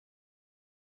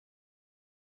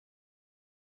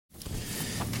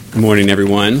Good morning,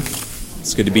 everyone.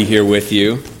 It's good to be here with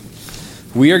you.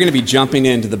 We are going to be jumping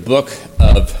into the book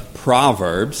of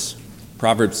Proverbs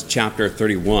chapter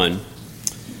 31.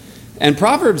 And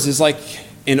Proverbs is like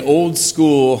an old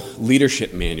school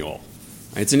leadership manual.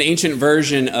 It's an ancient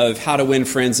version of how to win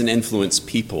friends and influence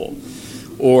people,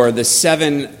 or the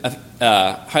 7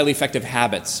 highly effective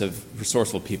habits of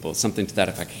resourceful people, something to that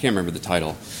effect. I can't remember the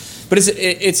title. But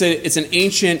it's an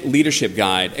ancient leadership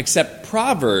guide, except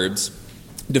Proverbs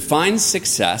defines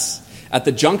success at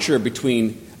the juncture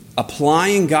between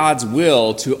applying God's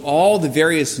will to all the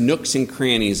various nooks and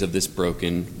crannies of this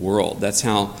broken world. That's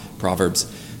how Proverbs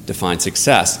defines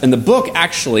success. And the book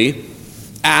actually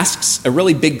asks a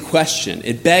really big question.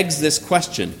 It begs this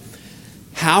question: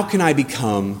 how can I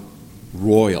become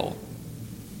royal?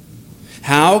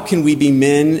 How can we be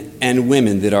men and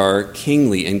women that are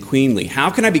kingly and queenly? How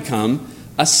can I become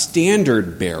a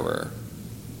standard bearer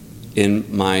in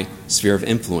my sphere of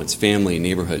influence, family,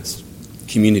 neighborhoods,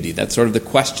 community? That's sort of the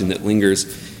question that lingers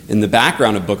in the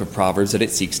background of the book of Proverbs that it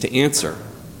seeks to answer.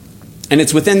 And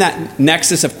it's within that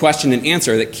nexus of question and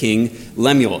answer that King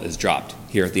Lemuel is dropped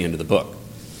here at the end of the book.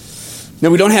 Now,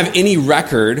 we don't have any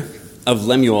record of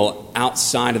Lemuel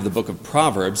outside of the book of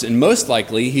Proverbs, and most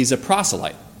likely he's a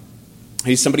proselyte.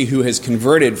 He's somebody who has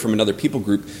converted from another people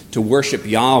group to worship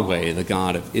Yahweh, the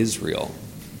God of Israel.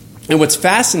 And what's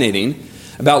fascinating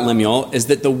about Lemuel is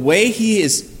that the way he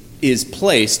is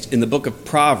placed in the book of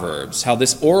Proverbs, how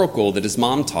this oracle that his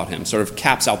mom taught him sort of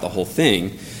caps out the whole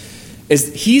thing,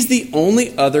 is he's the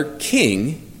only other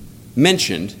king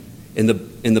mentioned in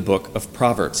the book of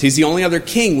Proverbs. He's the only other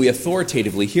king we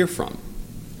authoritatively hear from.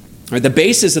 The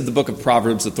basis of the book of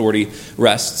Proverbs authority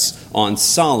rests on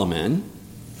Solomon.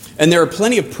 And there are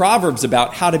plenty of proverbs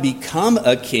about how to become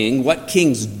a king, what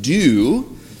kings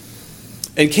do.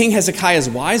 And King Hezekiah's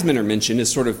wise men are mentioned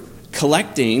as sort of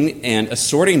collecting and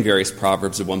assorting various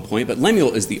proverbs at one point, but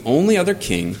Lemuel is the only other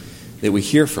king that we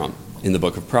hear from in the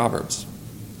book of Proverbs.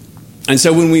 And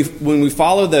so when we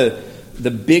follow the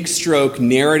big stroke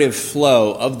narrative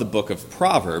flow of the book of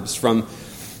Proverbs, from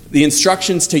the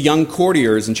instructions to young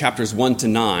courtiers in chapters 1 to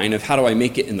 9 of how do I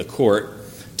make it in the court,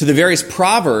 to the various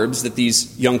proverbs that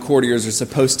these young courtiers are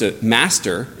supposed to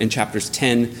master in chapters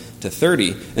 10 to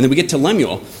 30, and then we get to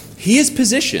Lemuel, he is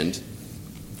positioned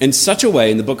in such a way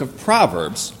in the book of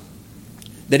Proverbs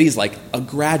that he's like a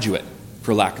graduate,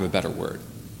 for lack of a better word.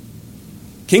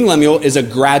 King Lemuel is a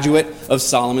graduate of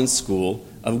Solomon's school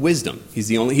of wisdom. He's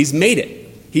made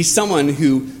it. He's someone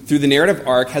who, through the narrative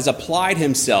arc, has applied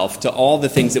himself to all the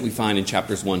things that we find in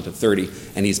chapters 1 to 30,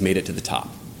 and he's made it to the top.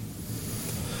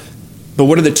 But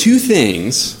what are the 2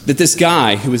 things that this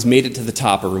guy who has made it to the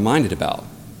top are reminded about?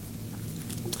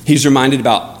 He's reminded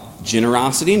about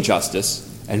generosity and justice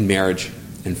and marriage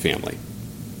and family.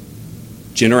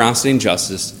 Generosity and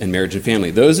justice and marriage and family.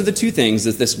 Those are the 2 things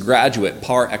that this graduate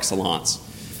par excellence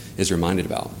is reminded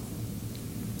about.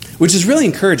 Which is really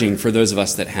encouraging for those of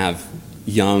us that have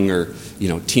young or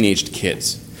teenaged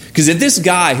kids. Because if this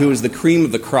guy who is the cream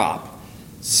of the crop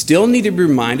still need to be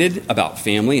reminded about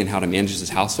family and how to manage his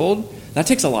household, that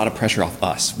takes a lot of pressure off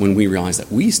us when we realize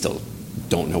that we still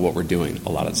don't know what we're doing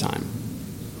a lot of the time.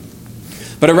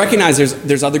 But I recognize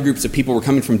there's other groups of people. We're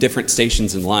coming from different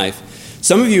stations in life.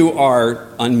 Some of you are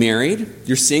unmarried,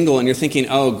 you're single, and you're thinking,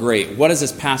 oh, great, what does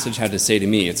this passage have to say to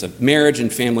me? It's a marriage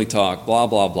and family talk, blah,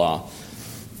 blah, blah.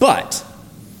 But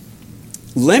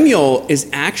Lemuel is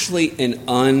actually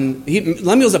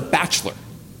Lemuel's a bachelor.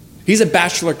 He's a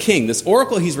bachelor king. This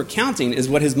oracle he's recounting is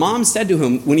what his mom said to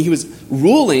him when he was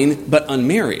ruling but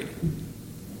unmarried.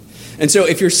 And so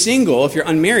if you're single, if you're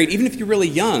unmarried, even if you're really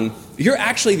young, you're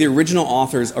actually the original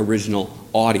author's original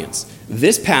audience.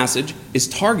 This passage is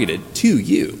targeted to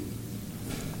you.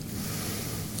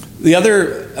 The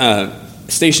other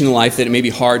station in life that it may be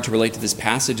hard to relate to this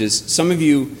passage is some of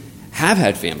you have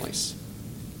had families.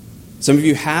 Some of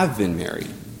you have been married.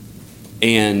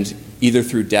 And either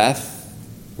through death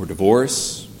or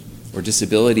divorce or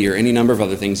disability or any number of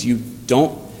other things, you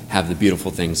don't have the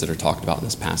beautiful things that are talked about in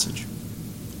this passage.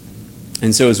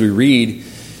 And so as we read,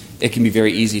 it can be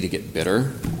very easy to get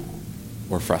bitter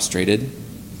or frustrated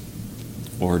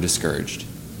or discouraged.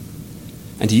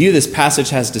 And to you, this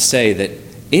passage has to say that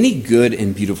any good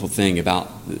and beautiful thing about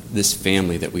this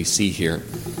family that we see here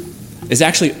is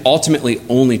actually ultimately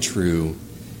only true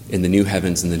in the new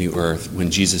heavens and the new earth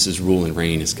when Jesus' rule and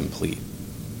reign is complete.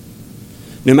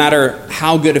 No matter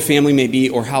how good a family may be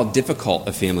or how difficult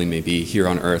a family may be here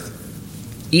on earth,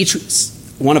 each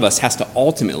one of us has to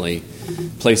ultimately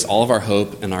place all of our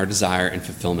hope and our desire and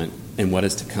fulfillment in what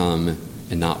is to come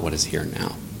and not what is here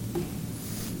now.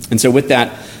 And so with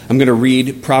that, I'm going to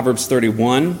read Proverbs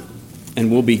 31,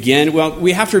 And we'll begin. Well,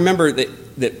 we have to remember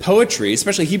that poetry,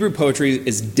 especially Hebrew poetry,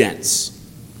 is dense.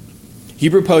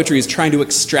 Hebrew poetry is trying to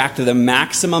extract the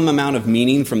maximum amount of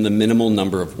meaning from the minimal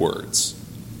number of words.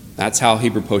 That's how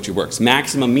Hebrew poetry works.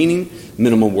 Maximum meaning,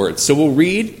 minimal words. So we'll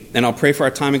read, and I'll pray for our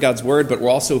time in God's Word, but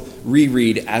we'll also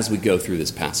reread as we go through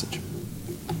this passage.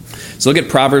 So look at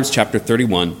Proverbs chapter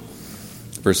 31,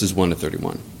 verses 1 to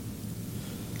 31.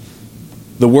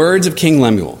 The words of King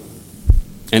Lemuel,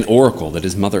 an oracle that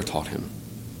his mother taught him.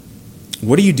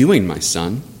 What are you doing, my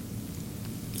son?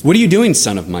 What are you doing,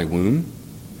 son of my womb?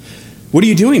 What are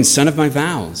you doing, son of my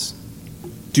vows?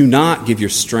 Do not give your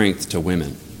strength to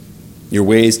women, your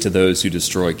ways to those who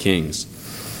destroy kings.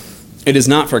 It is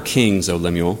not for kings, O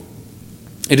Lemuel.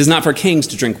 It is not for kings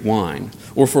to drink wine,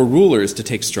 or for rulers to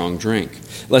take strong drink,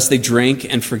 lest they drink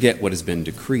and forget what has been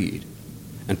decreed,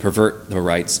 and pervert the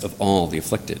rights of all the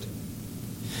afflicted.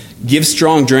 Give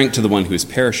strong drink to the one who is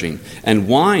perishing, and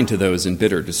wine to those in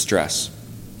bitter distress.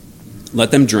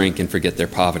 Let them drink and forget their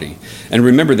poverty, and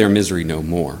remember their misery no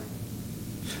more.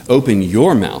 Open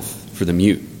your mouth for the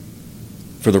mute,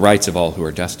 for the rights of all who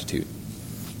are destitute.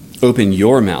 Open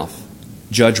your mouth,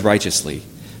 judge righteously,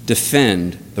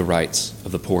 defend the rights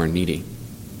of the poor and needy.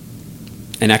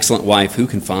 An excellent wife who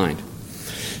can find?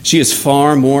 She is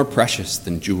far more precious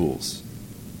than jewels.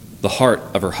 The heart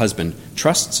of her husband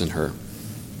trusts in her,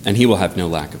 and he will have no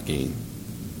lack of gain.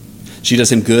 She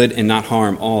does him good and not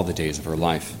harm all the days of her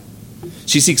life.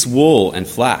 She seeks wool and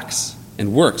flax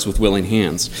and works with willing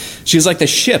hands. She is like the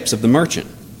ships of the merchant.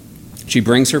 She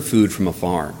brings her food from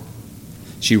afar.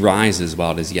 She rises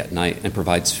while it is yet night and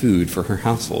provides food for her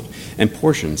household and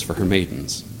portions for her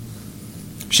maidens.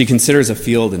 She considers a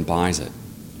field and buys it.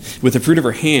 With the fruit of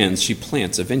her hands, she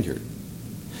plants a vineyard.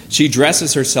 She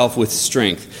dresses herself with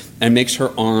strength and makes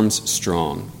her arms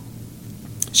strong.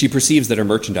 She perceives that her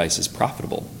merchandise is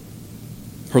profitable.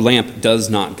 Her lamp does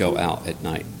not go out at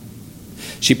night.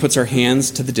 She puts her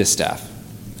hands to the distaff,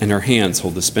 and her hands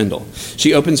hold the spindle.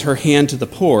 She opens her hand to the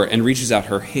poor and reaches out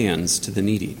her hands to the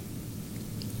needy.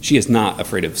 She is not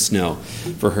afraid of snow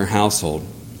for her household,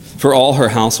 for all her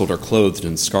household are clothed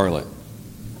in scarlet.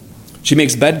 She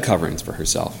makes bed coverings for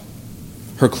herself.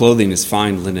 Her clothing is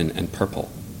fine linen and purple.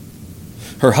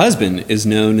 Her husband is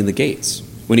known in the gates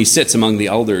when he sits among the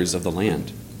elders of the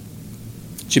land.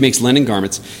 She makes linen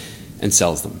garments and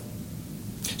sells them.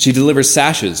 She delivers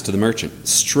sashes to the merchant.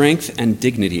 Strength and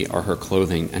dignity are her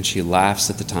clothing, and she laughs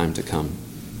at the time to come.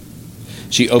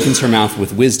 She opens her mouth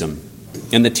with wisdom,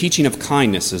 and the teaching of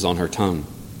kindness is on her tongue.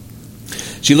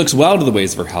 She looks well to the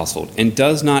ways of her household and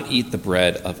does not eat the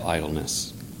bread of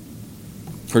idleness.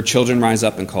 Her children rise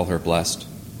up and call her blessed.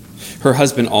 Her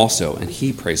husband also, and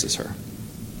he praises her.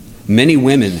 Many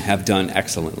women have done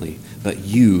excellently, but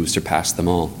you surpass them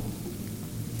all.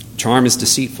 Charm is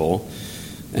deceitful,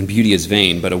 and beauty is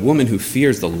vain, but a woman who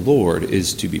fears the Lord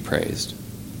is to be praised.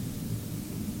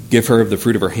 Give her of the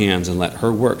fruit of her hands, and let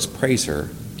her works praise her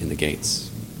in the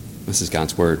gates. This is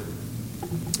God's word.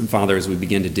 And Father, as we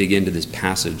begin to dig into this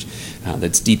passage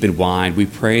that's deep and wide, we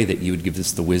pray that you would give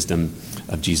us the wisdom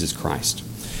of Jesus Christ,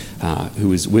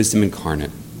 who is wisdom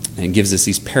incarnate, and gives us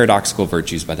these paradoxical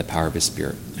virtues by the power of his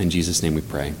Spirit. In Jesus' name we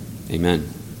pray. Amen.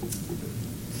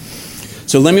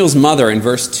 So Lemuel's mother in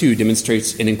verse 2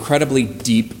 demonstrates an incredibly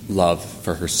deep love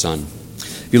for her son.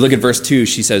 If you look at verse 2,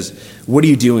 she says, "What are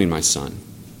you doing, my son?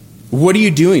 What are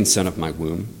you doing, son of my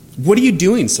womb? What are you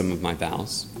doing, son of my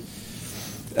vows?"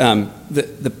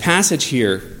 The passage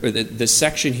here, or the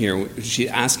section here, she's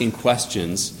asking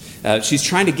questions. She's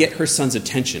trying to get her son's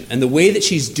attention. And the way that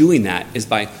she's doing that is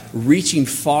by reaching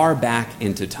far back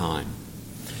into time.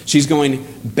 She's going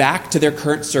back to their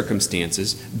current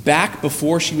circumstances, back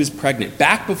before she was pregnant,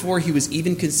 back before he was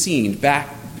even conceived,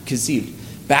 back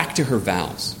to her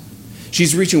vows.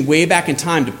 She's reaching way back in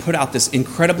time to put out this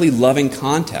incredibly loving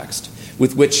context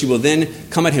with which she will then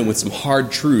come at him with some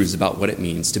hard truths about what it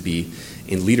means to be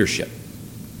in leadership.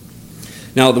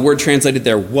 Now, the word translated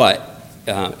there, what,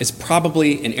 is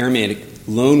probably an Aramaic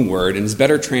loan word and is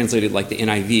better translated like the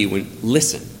NIV when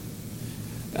listen.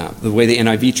 The way the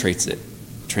NIV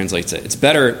translates it. It's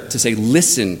better to say,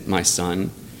 listen, my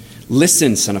son.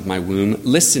 Listen, son of my womb.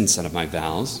 Listen, son of my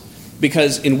vows.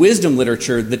 Because in wisdom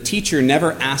literature, the teacher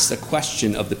never asks a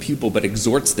question of the pupil, but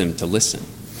exhorts them to listen.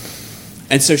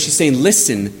 And so she's saying,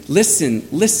 listen, listen,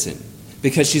 listen.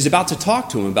 Because she's about to talk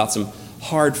to him about some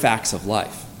hard facts of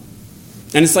life.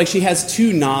 And it's like she has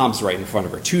two knobs right in front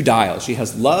of her, two dials. She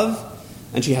has love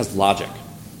and she has logic.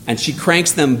 And she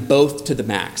cranks them both to the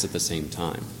max at the same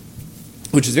time,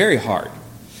 which is very hard.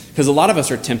 Because a lot of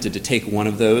us are tempted to take one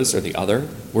of those or the other.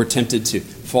 We're tempted to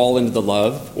fall into the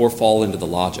love or fall into the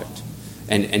logic.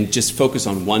 and just focus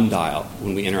on one dial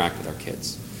when we interact with our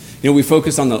kids. We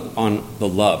focus on the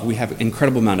love. We have an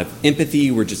incredible amount of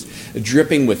empathy. We're just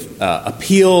dripping with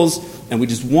appeals, and we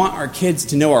just want our kids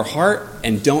to know our heart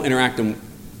and don't interact them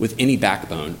with any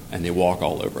backbone, and they walk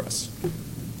all over us.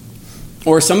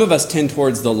 Or some of us tend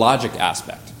towards the logic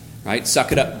aspect, right?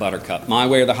 Suck it up, buttercup. My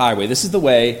way or the highway. This is the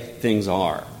way things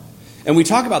are. And we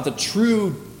talk about the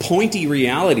true pointy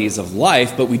realities of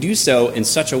life, but we do so in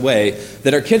such a way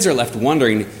that our kids are left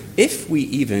wondering if we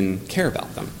even care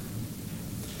about them.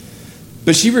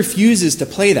 But she refuses to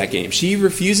play that game. She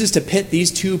refuses to pit these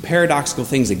two paradoxical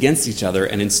things against each other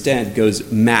and instead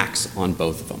goes max on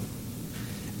both of them.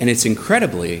 And it's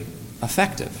incredibly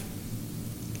effective.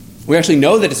 We actually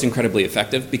know that it's incredibly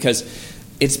effective because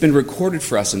it's been recorded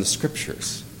for us in the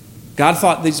Scriptures. God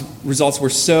thought these results were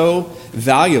so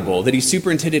valuable that he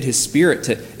superintended his Spirit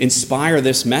to inspire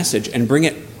this message and bring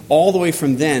it all the way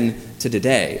from then to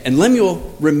today. And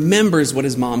Lemuel remembers what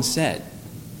his mom said.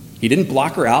 He didn't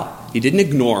block her out. He didn't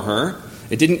ignore her.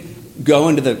 It didn't go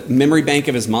into the memory bank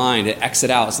of his mind and exit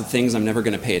out as the things I'm never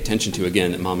going to pay attention to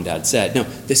again that mom and dad said. No,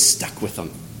 this stuck with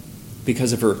them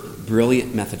because of her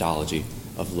brilliant methodology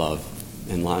of love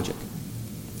and logic.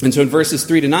 And so in verses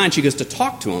 3 to 9, she goes to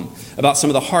talk to him about some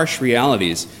of the harsh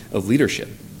realities of leadership.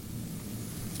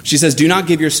 She says, "Do not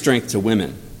give your strength to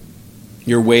women,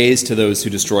 your ways to those who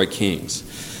destroy kings.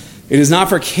 It is not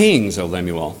for kings, O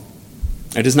Lemuel.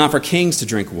 It is not for kings to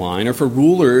drink wine, or for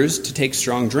rulers to take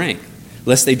strong drink,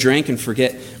 lest they drink and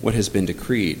forget what has been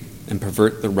decreed, and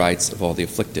pervert the rights of all the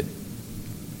afflicted.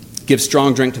 Give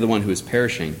strong drink to the one who is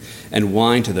perishing, and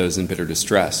wine to those in bitter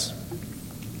distress.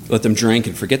 Let them drink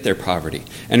and forget their poverty,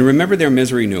 and remember their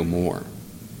misery no more.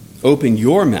 Open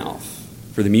your mouth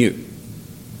for the mute,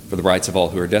 for the rights of all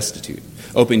who are destitute.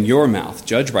 Open your mouth,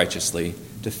 judge righteously,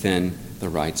 defend the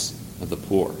rights of the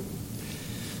poor."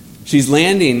 She's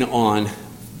landing on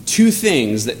two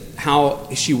things that how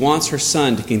she wants her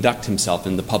son to conduct himself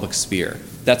in the public sphere.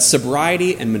 That's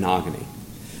sobriety and monogamy.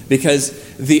 Because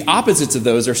the opposites of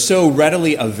those are so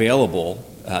readily available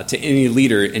to any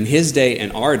leader in his day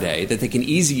and our day that they can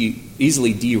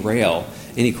easily derail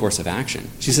any course of action.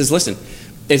 She says, listen,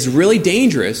 it's really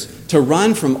dangerous to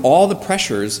run from all the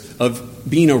pressures of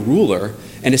being a ruler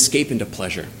and escape into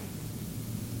pleasure.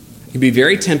 It can be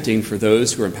very tempting for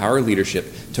those who are in power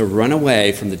leadership to run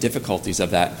away from the difficulties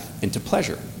of that into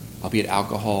pleasure, albeit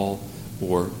alcohol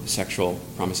or sexual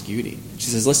promiscuity. She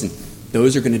says, listen,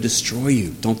 those are going to destroy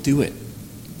you. Don't do it.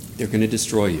 They're going to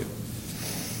destroy you.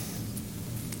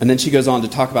 And then she goes on to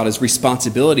talk about his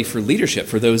responsibility for leadership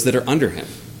for those that are under him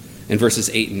in verses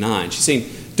 8 and 9. She's saying,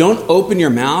 don't open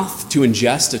your mouth to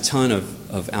ingest a ton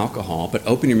of alcohol, but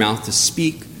open your mouth to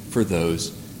speak for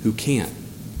those who can't.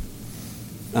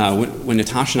 When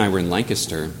Natasha and I were in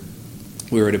Lancaster,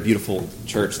 we were at a beautiful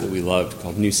church that we loved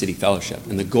called New City Fellowship.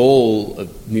 And the goal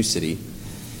of New City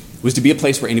was to be a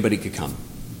place where anybody could come.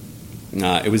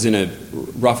 It was in a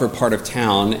rougher part of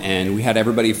town, and we had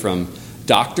everybody from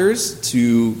doctors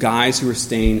to guys who were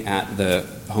staying at the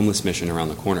homeless mission around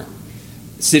the corner,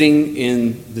 sitting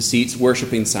in the seats,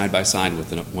 worshiping side by side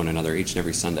with one another each and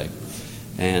every Sunday.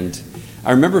 And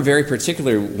I remember very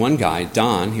particularly one guy,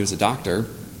 Don, he was a doctor,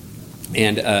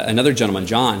 and another gentleman,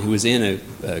 John, who was in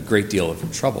a great deal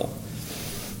of trouble.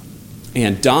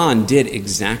 And Don did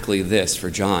exactly this for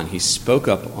John. He spoke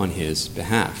up on his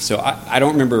behalf. So I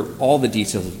don't remember all the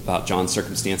details about John's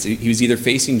circumstance. He was either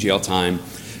facing jail time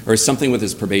or something with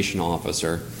his probation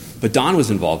officer, but Don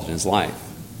was involved in his life.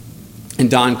 And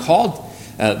Don called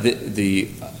the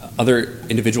other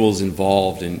individuals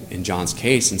involved in John's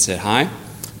case and said, "Hi,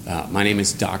 my name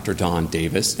is Dr. Don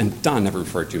Davis." And Don never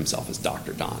referred to himself as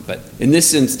Dr. Don, but in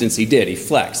this instance he did. He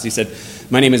flexed. He said,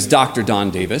 "My name is Dr.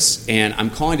 Don Davis, and I'm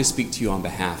calling to speak to you on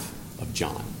behalf of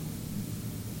John."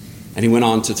 And he went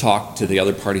on to talk to the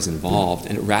other parties involved,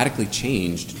 and it radically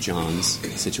changed John's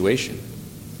situation.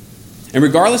 And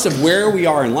regardless of where we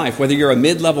are in life, whether you're a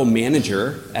mid-level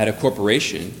manager at a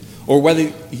corporation or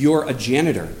whether you're a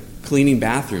janitor cleaning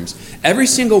bathrooms, every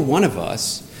single one of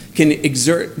us can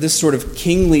exert this sort of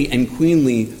kingly and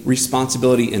queenly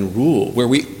responsibility and rule, where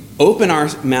we open our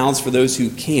mouths for those who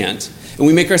can't, and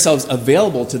we make ourselves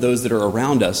available to those that are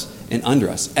around us and under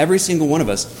us. Every single one of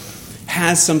us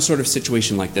has some sort of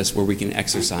situation like this where we can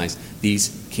exercise these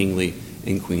kingly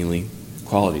and queenly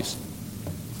qualities.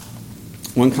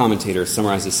 One commentator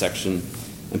summarized this section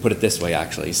and put it this way,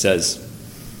 actually. He says,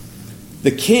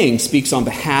 "The king speaks on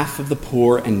behalf of the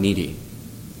poor and needy,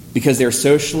 because they are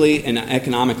socially and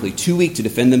economically too weak to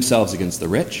defend themselves against the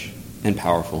rich and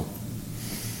powerful.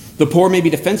 The poor may be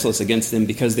defenseless against them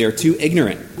because they are too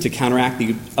ignorant to counteract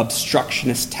the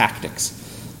obstructionist tactics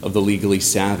of the legally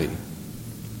savvy,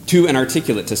 too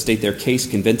inarticulate to state their case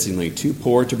convincingly, too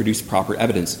poor to produce proper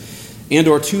evidence, and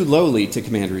or too lowly to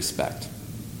command respect.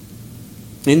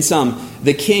 In sum,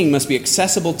 the king must be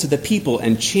accessible to the people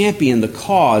and champion the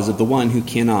cause of the one who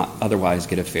cannot otherwise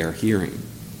get a fair hearing.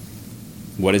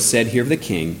 What is said here of the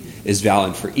king is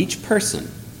valid for each person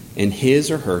in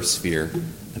his or her sphere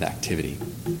of activity.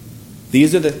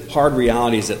 These are the hard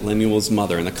realities that Lemuel's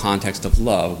mother, in the context of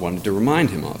love, wanted to remind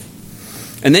him of.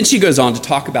 And then she goes on to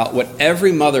talk about what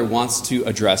every mother wants to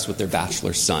address with their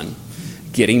bachelor son: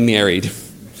 getting married,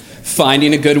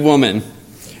 finding a good woman.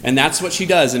 And that's what she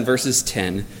does in verses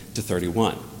 10 to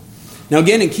 31. Now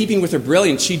again, in keeping with her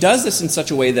brilliance, she does this in such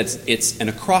a way that it's an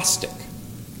acrostic.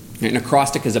 An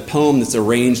acrostic is a poem that's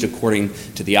arranged according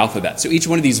to the alphabet. So each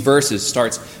one of these verses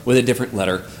starts with a different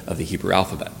letter of the Hebrew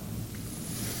alphabet.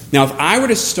 Now if I were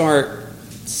to start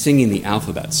singing the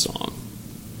alphabet song,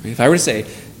 if I were to say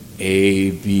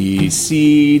A, B,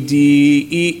 C, D,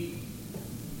 E,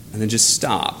 and then just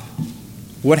stop,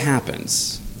 what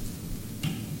happens?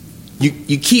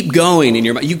 You keep going in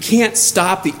your mind. You can't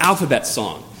stop the alphabet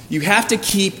song. You have to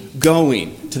keep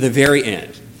going to the very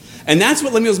end. And that's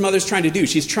what Lemuel's mother's trying to do.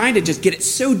 She's trying to just get it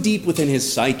so deep within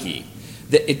his psyche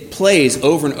that it plays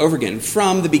over and over again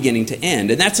from the beginning to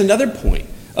end. And that's another point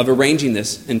of arranging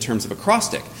this in terms of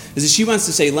acrostic, is that she wants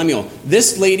to say, Lemuel,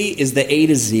 this lady is the A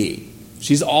to Z.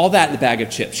 She's all that in the bag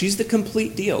of chips. She's the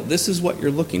complete deal. This is what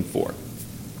you're looking for.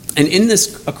 And in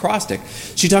this acrostic,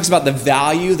 she talks about the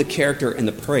value, the character, and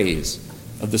the praise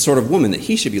of the sort of woman that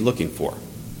he should be looking for.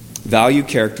 Value,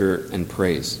 character, and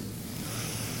praise.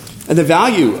 And the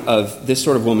value of this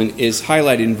sort of woman is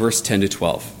highlighted in verse 10 to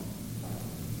 12.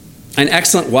 An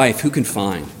excellent wife who can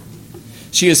find?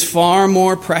 She is far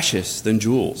more precious than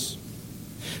jewels.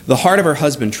 The heart of her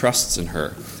husband trusts in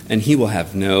her, and he will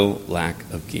have no lack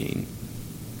of gain.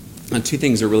 And two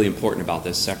things are really important about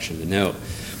this section to note.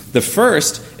 The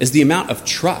first is the amount of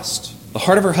trust. The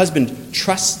heart of her husband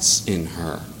trusts in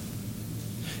her.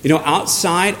 You know,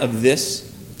 outside of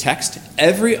this text,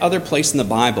 every other place in the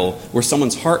Bible where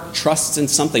someone's heart trusts in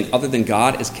something other than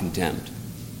God is condemned.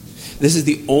 This is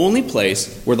the only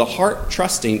place where the heart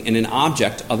trusting in an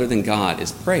object other than God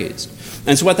is praised.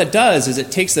 And so what that does is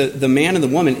it takes the man and the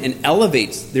woman and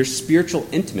elevates their spiritual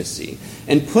intimacy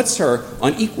and puts her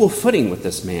on equal footing with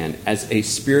this man as a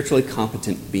spiritually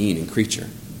competent being and creature.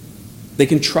 They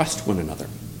can trust one another.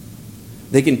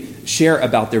 They can share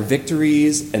about their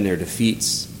victories and their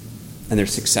defeats and their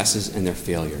successes and their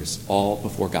failures, all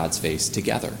before God's face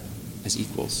together as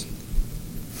equals.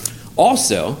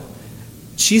 Also,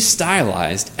 she's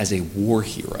stylized as a war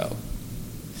hero.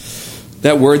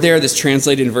 That word there that's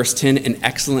translated in verse 10, an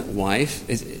excellent wife,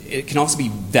 it can also be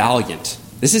valiant.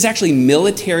 This is actually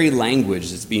military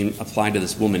language that's being applied to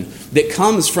this woman that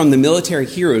comes from the military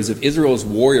heroes of Israel's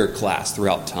warrior class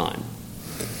throughout time.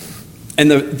 And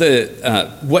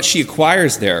what she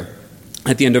acquires there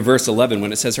at the end of verse 11,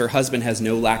 when it says her husband has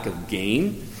no lack of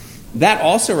gain, that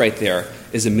also right there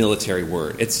is a military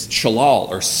word. It's shalal,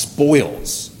 or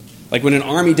spoils. Like when an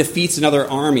army defeats another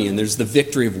army and there's the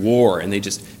victory of war and they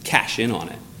just cash in on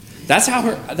it. That's how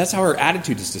her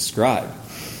attitude is described.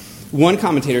 One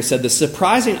commentator said the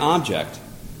surprising object,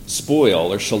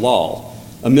 spoil or shalal,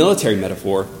 a military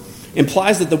metaphor,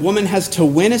 implies that the woman has to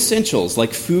win essentials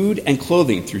like food and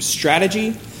clothing through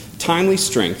strategy, timely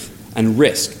strength, and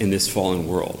risk in this fallen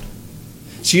world.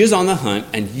 She is on the hunt,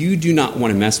 and you do not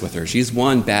want to mess with her. She's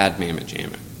one bad mamma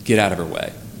jamma. Get out of her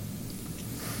way.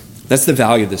 That's the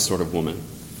value of this sort of woman.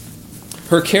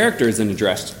 Her character is then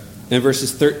addressed in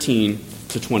verses 13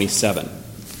 to 27,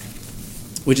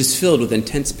 which is filled with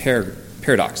intense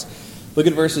paradox. Look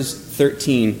at verses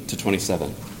 13 to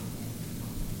 27.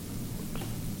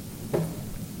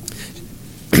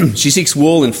 She seeks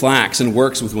wool and flax and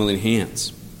works with willing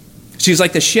hands. She is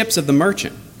like the ships of the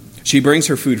merchant. She brings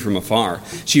her food from afar.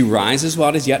 She rises while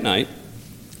it is yet night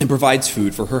and provides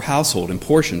food for her household and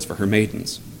portions for her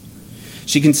maidens.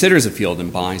 She considers a field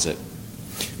and buys it.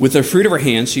 With the fruit of her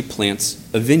hands, she plants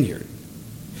a vineyard.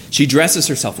 She dresses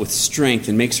herself with strength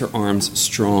and makes her arms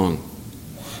strong.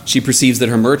 She perceives that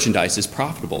her merchandise is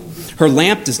profitable. Her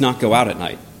lamp does not go out at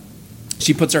night.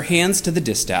 She puts her hands to the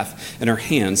distaff, and her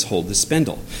hands hold the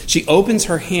spindle. She opens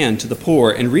her hand to the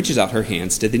poor and reaches out her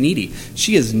hands to the needy.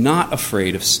 She is not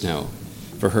afraid of snow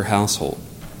for her household,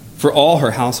 for all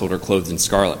her household are clothed in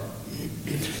scarlet.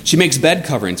 She makes bed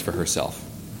coverings for herself.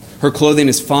 Her clothing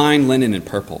is fine linen and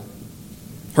purple.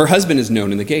 Her husband is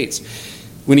known in the gates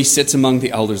when he sits among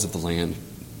the elders of the land.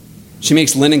 She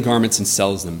makes linen garments and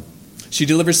sells them. She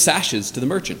delivers sashes to the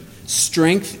merchant.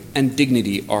 Strength and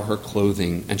dignity are her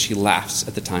clothing, and she laughs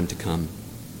at the time to come.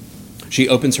 She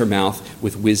opens her mouth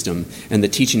with wisdom, and the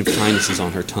teaching of kindness is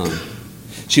on her tongue.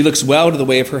 She looks well to the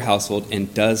way of her household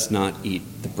and does not eat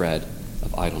the bread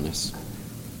of idleness.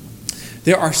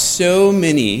 There are so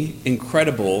many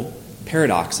incredible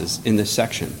paradoxes in this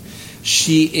section.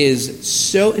 She is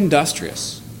so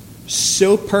industrious,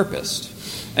 so purposed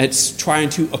at trying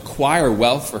to acquire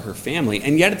wealth for her family,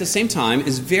 and yet at the same time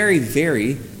is very,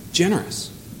 very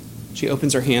generous. She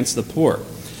opens her hands to the poor.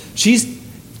 She's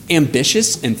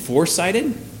ambitious and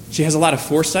foresighted. She has a lot of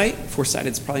foresight.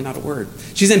 Foresighted is probably not a word.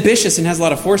 She's ambitious and has a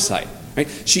lot of foresight. Right?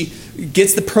 She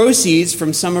gets the proceeds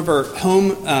from some of her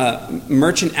home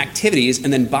merchant activities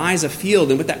and then buys a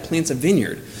field, and with that plants a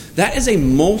vineyard. That is a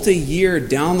multi-year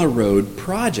down the road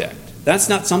project. That's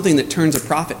not something that turns a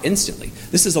profit instantly.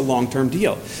 This is a long-term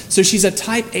deal. So she's a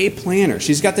type A planner.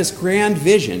 She's got this grand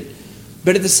vision,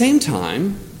 but at the same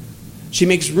time, she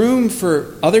makes room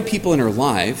for other people in her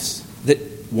lives that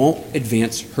won't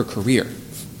advance her career.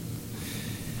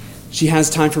 She has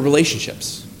time for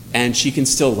relationships, and she can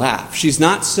still laugh. She's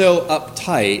not so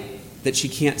uptight that she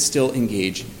can't still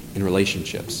engage in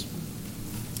relationships.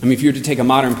 I mean, if you were to take a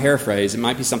modern paraphrase, it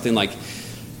might be something like,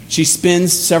 she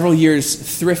spends several years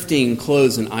thrifting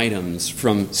clothes and items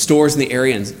from stores in the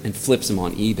area and flips them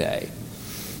on eBay.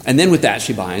 And then with that,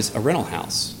 she buys a rental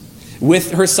house,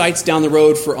 with her sights down the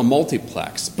road for a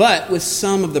multiplex. But with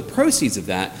some of the proceeds of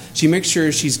that, she makes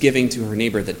sure she's giving to her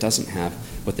neighbor that doesn't have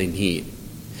what they need.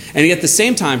 And at the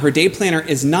same time, her day planner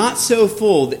is not so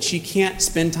full that she can't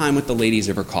spend time with the ladies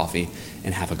over coffee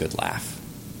and have a good laugh.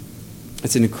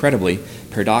 It's incredibly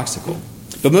paradoxical.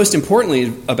 But most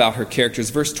importantly about her character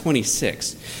is verse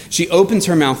 26. She opens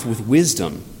her mouth with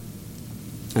wisdom,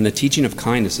 and the teaching of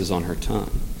kindness is on her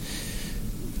tongue.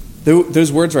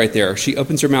 Those words right there, she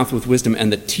opens her mouth with wisdom,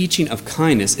 and the teaching of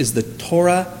kindness is the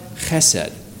Torah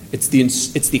chesed. It's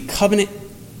the covenant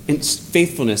and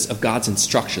faithfulness of God's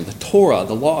instruction, the Torah,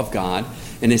 the law of God,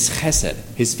 and his chesed,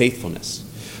 his faithfulness.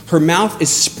 Her mouth is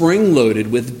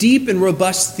spring-loaded with deep and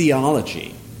robust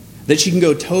theology that she can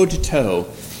go toe-to-toe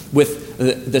with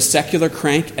the secular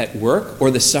crank at work or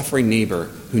the suffering neighbor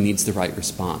who needs the right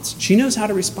response. She knows how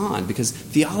to respond because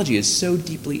theology is so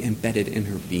deeply embedded in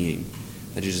her being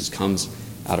that it just comes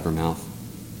out of her mouth.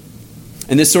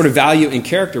 And this sort of value and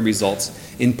character results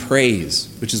in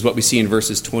praise, which is what we see in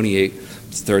verses 28 to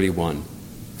 31.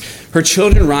 Her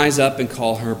children rise up and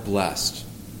call her blessed.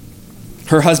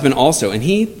 Her husband also, and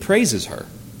he praises her.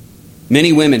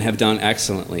 Many women have done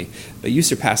excellently, but you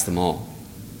surpass them all.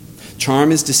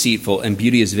 Charm is deceitful and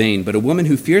beauty is vain, but a woman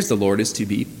who fears the Lord is to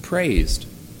be praised.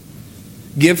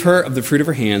 Give her of the fruit of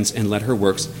her hands, and let her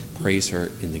works praise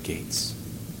her in the gates.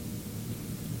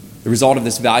 The result of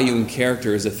this value and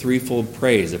character is a threefold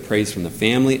praise: a praise from the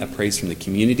family, a praise from the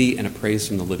community, and a praise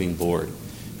from the living Lord,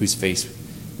 whose face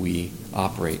we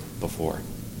operate before.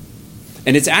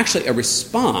 And it's actually a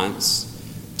response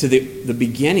to the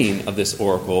beginning of this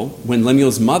oracle when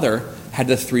Lemuel's mother had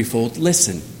the threefold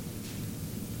listen.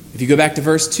 If you go back to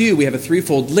verse 2, we have a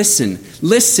threefold listen,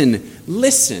 listen,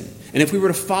 listen. And if we were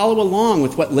to follow along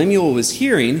with what Lemuel was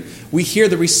hearing, we hear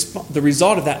the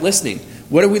result of that listening.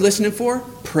 What are we listening for?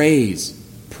 Praise,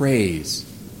 praise,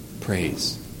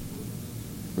 praise.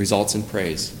 Results in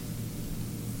praise.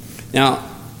 Now,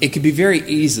 it could be very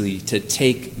easy to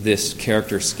take this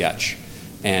character sketch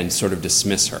and sort of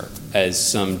dismiss her as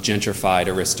some gentrified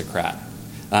aristocrat.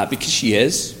 Because she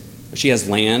is. She has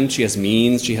land, she has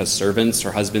means, she has servants,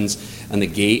 her husband's on the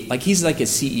gate. Like he's like a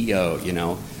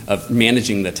CEO, of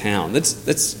managing the town.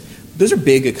 Those are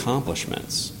big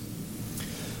accomplishments.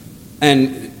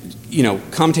 And,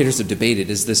 commentators have debated,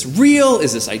 is this real?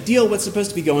 Is this ideal? What's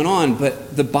supposed to be going on?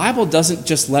 But the Bible doesn't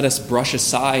just let us brush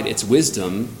aside its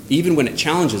wisdom, even when it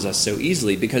challenges us so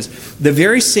easily, because the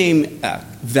very same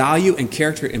value and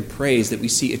character and praise that we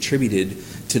see attributed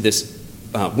to this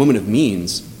woman of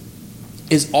means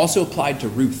is also applied to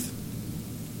Ruth.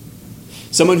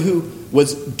 Someone who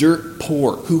was dirt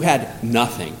poor, who had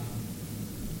nothing.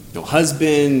 No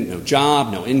husband, no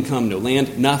job, no income, no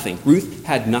land, nothing. Ruth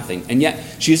had nothing. And yet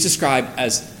she is described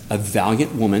as a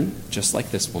valiant woman, just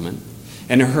like this woman.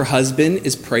 And her husband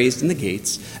is praised in the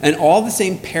gates. And all the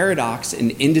same paradox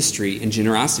and industry and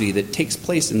generosity that takes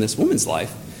place in this woman's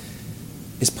life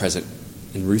is present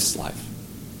in Ruth's life.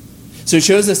 So it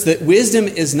shows us that wisdom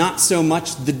is not so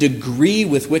much the degree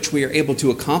with which we are able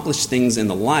to accomplish things in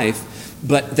the life,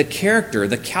 but the character,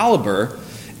 the caliber,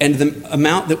 and the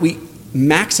amount that we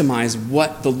maximize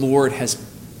what the Lord has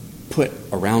put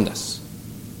around us.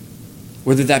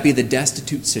 Whether that be the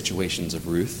destitute situations of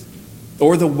Ruth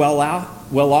or the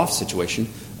well-off situation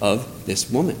of this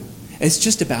woman. It's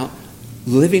just about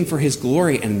living for his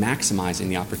glory and maximizing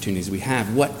the opportunities we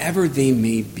have, whatever they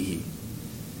may be,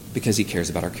 because he cares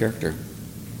about our character.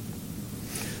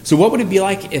 So what would it be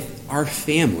like if our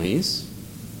families,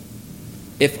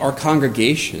 if our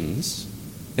congregations,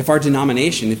 if our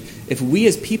denomination, if we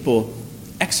as people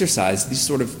exercise these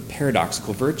sort of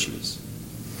paradoxical virtues?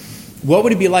 What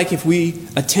would it be like if we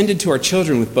attended to our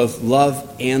children with both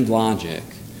love and logic,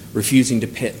 refusing to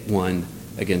pit one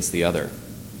against the other?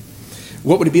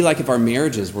 What would it be like if our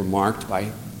marriages were marked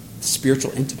by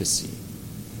spiritual intimacy,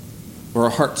 or our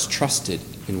hearts trusted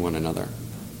in one another?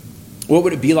 What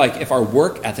would it be like if our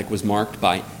work ethic was marked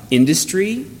by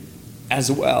industry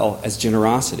as well as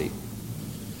generosity?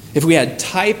 If we had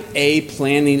type A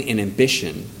planning and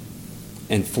ambition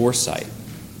and foresight,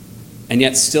 and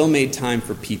yet still made time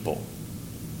for people?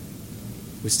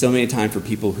 We still made time for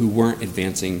people who weren't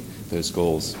advancing those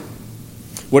goals.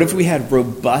 What if we had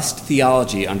robust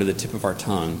theology under the tip of our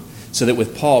tongue, so that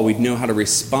with Paul we'd know how to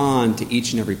respond to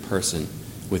each and every person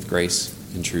with grace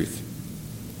and truth?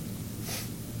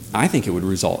 I think it would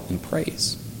result in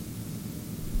praise.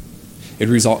 It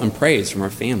would result in praise from our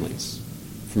families,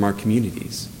 from our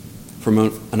communities, from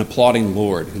an applauding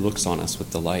Lord who looks on us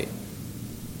with delight.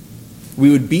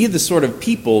 We would be the sort of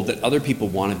people that other people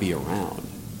want to be around.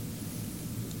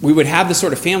 We would have the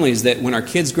sort of families that when our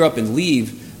kids grow up and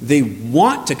leave, they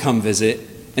want to come visit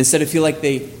instead of feel like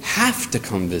they have to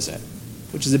come visit,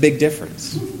 which is a big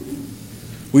difference.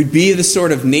 We'd be the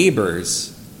sort of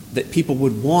neighbors that people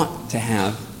would want to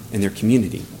have in their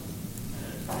community.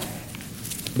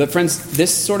 But friends,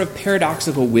 this sort of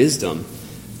paradoxical wisdom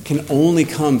can only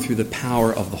come through the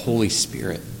power of the Holy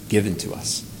Spirit given to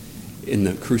us in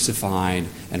the crucified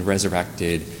and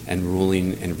resurrected and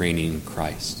ruling and reigning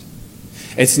Christ.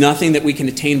 It's nothing that we can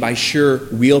attain by sheer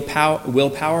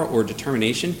willpower or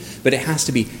determination, but it has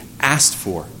to be asked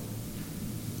for.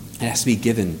 It has to be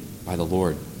given by the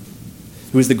Lord,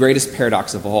 who is the greatest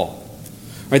paradox of all.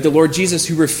 Right? The Lord Jesus,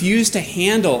 who refused to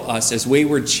handle us as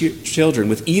wayward children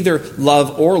with either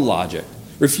love or logic,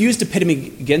 refused to pit them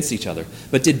against each other,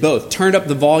 but did both, turned up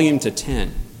the volume to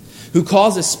 10, who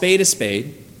calls a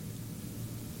spade,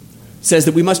 says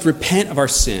that we must repent of our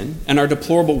sin and our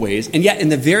deplorable ways, and yet in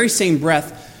the very same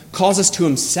breath calls us to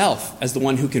himself as the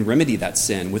one who can remedy that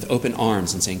sin with open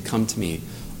arms and saying, "Come to me,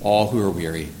 all who are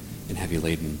weary and heavy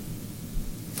laden."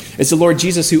 It's the Lord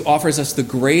Jesus who offers us the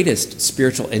greatest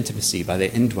spiritual intimacy by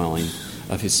the indwelling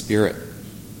of his Spirit.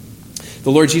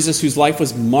 The Lord Jesus whose life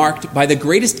was marked by the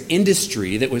greatest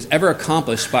industry that was ever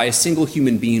accomplished by a single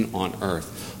human being on earth.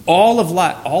 All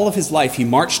of his life, he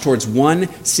marched towards one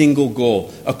single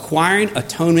goal: acquiring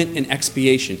atonement and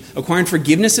expiation, acquiring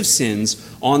forgiveness of sins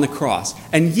on the cross.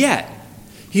 And yet,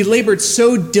 he labored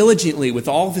so diligently with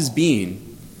all of his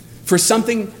being for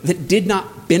something that did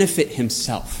not benefit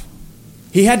himself.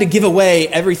 He had to give away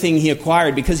everything he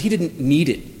acquired because he didn't need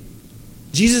it.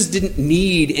 Jesus didn't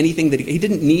need anything he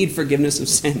didn't need forgiveness of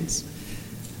sins.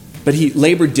 But he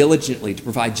labored diligently to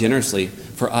provide generously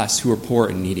for us who are poor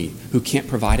and needy, who can't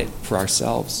provide it for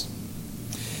ourselves.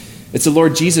 It's the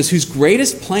Lord Jesus whose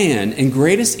greatest plan and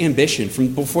greatest ambition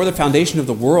from before the foundation of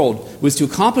the world was to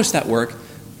accomplish that work,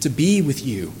 to be with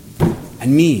you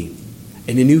and me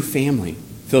in a new family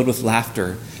filled with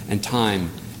laughter and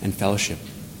time and fellowship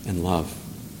and love.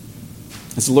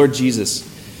 It's the Lord Jesus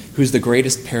who's the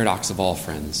greatest paradox of all,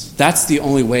 friends. That's the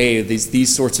only way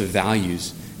these sorts of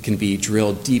values can be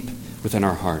drilled deep within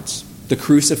our hearts. The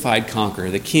crucified conqueror,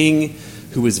 the king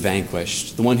who was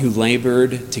vanquished, the one who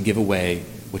labored to give away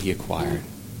what he acquired.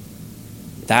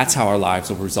 That's how our lives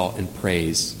will result in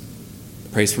praise.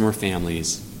 Praise from our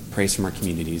families, praise from our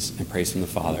communities, and praise from the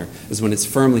Father, is when it's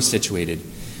firmly situated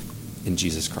in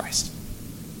Jesus Christ.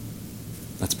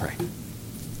 Let's pray.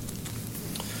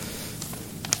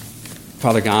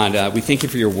 Father God, we thank you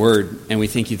for your word, and we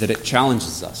thank you that it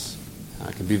challenges us.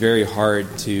 It can be very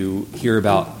hard to hear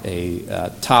about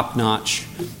a top-notch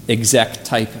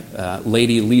exec-type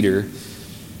lady leader,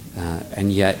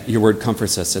 and yet your word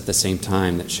comforts us at the same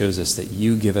time. That shows us that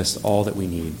you give us all that we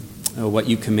need. What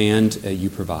you command, you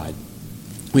provide.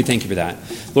 We thank you for that.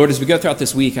 Lord, as we go throughout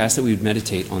this week, I ask that we would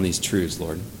meditate on these truths,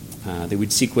 Lord, that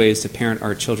we'd seek ways to parent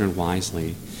our children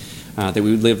wisely, that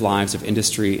we would live lives of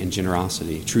industry and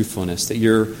generosity, truthfulness, that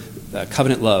your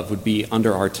covenant love would be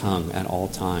under our tongue at all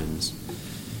times.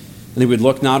 And they would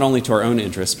look not only to our own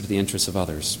interests, but to the interests of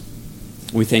others.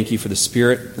 We thank you for the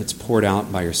Spirit that's poured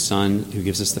out by your Son, who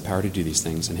gives us the power to do these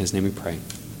things. In his name we pray.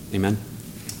 Amen.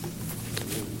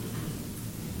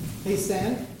 Please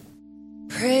stand.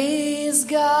 Praise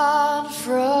God,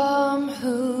 from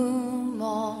whom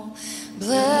all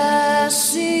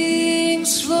blessings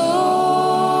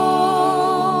flow.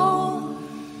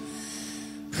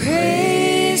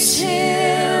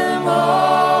 more.